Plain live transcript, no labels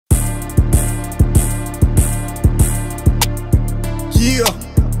Yeah,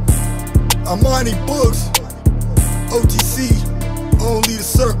 Armani Boogz, OTC, only the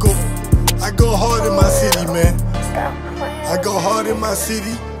circle. I go hard in my city, man. I go hard in my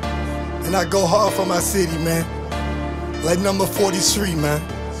city, and I go hard for my city, man. Like number 43, man.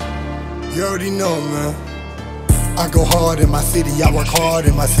 You already know, man. I go hard in my city, I work hard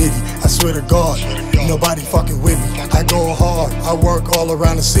in my city. I swear to God, nobody fucking with me. I go hard, I work all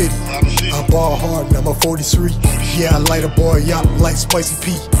around the city. I ball hard, number 43. Yeah, I light a boy up like Spicy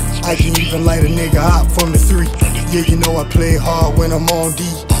P. I can even light a nigga out from the 3. Yeah, you know I play hard when I'm on D.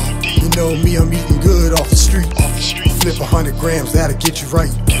 You know me, I'm eating good off the street. Flip 100 grams, that'll get you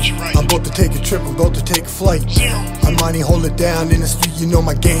right. I'm about to take a trip, I'm about to take a flight. I'm money, hold it down in the street, you know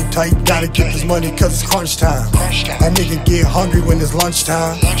my game tight. Gotta get this money cause it's crunch time. A nigga get hungry when it's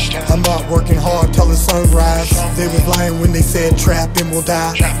lunchtime. I'm out working hard till the sunrise. They was lying when they said trap and we'll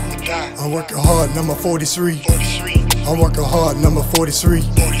die. I'm working hard, number 43. I'm working hard, number 43.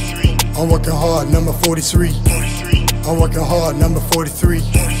 I'm working hard, number 43. I'm working hard, number 43.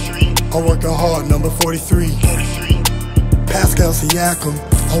 I'm working hard, number 43. Pascal Siakam,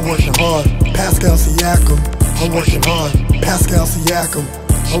 I'm working hard. Pascal Siakam, I'm working hard. Pascal Siakam,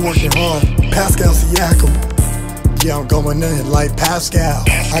 I'm working hard. Pascal Siakam. Yeah, I'm going in like Pascal.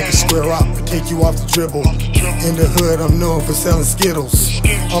 I can square up and take you off the dribble. In the hood, I'm known for selling Skittles.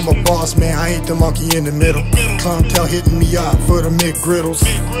 I'm a boss, man, I ain't the monkey in the middle. Clientele hitting me up for the McGriddles.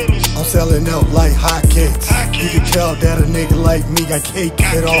 I'm selling out like hotcakes. You can tell that a nigga like me got cake.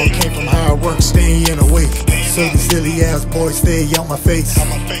 It all came from hard work, staying in the way. So the silly ass boys stay out my face.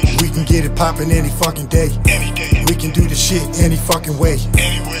 We can get it poppin' any fucking day. We can do the shit any fucking way.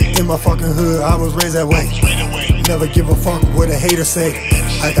 In my fucking hood, I was raised that way. Never give a fuck what a hater say.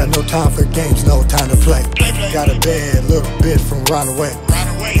 I got no time for games, no time to play. Got a bad little bitch from Runaway,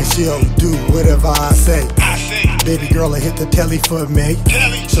 and she'll do whatever I say. Baby girl, I hit the telly for me.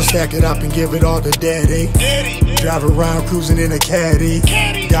 So stack it up and give it all to daddy. Drive around cruising in a caddy.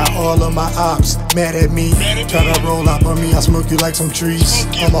 Got all of my ops mad at me. Try to roll up on me, I smoke you like some trees.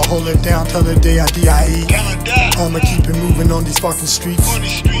 I'ma hold it down till the day I die. I'ma keep it moving on these fucking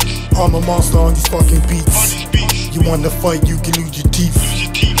streets. I'm a monster on these fucking beats. You wanna fight, you can lose your teeth.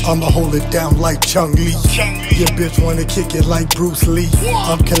 I'ma hold it down like Chung Lee. Your bitch wanna kick it like Bruce Lee.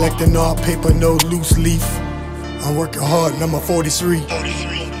 I'm collecting all paper, no loose leaf. I'm working hard, number 43.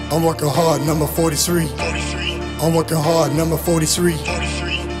 I'm working hard, number 43. I'm working hard, number 43.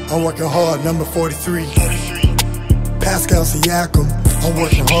 I'm working hard, number 43. Pascal Siakam, I'm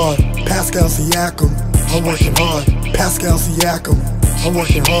working hard. Pascal Siakam, I'm working hard. Pascal Siakam, I'm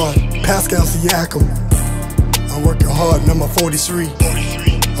working hard. Pascal Siakam, I'm working hard, number 43.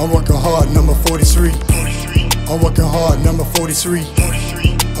 I'm working hard, number 43. I'm working hard, number 43.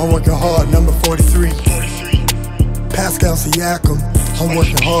 I'm working hard, number 43. Pascal Siakam, I'm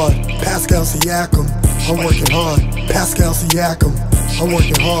working hard. Pascal Siakam, I'm working hard. Pascal Siakam, I'm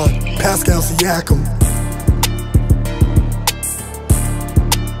working hard. Pascal Siakam.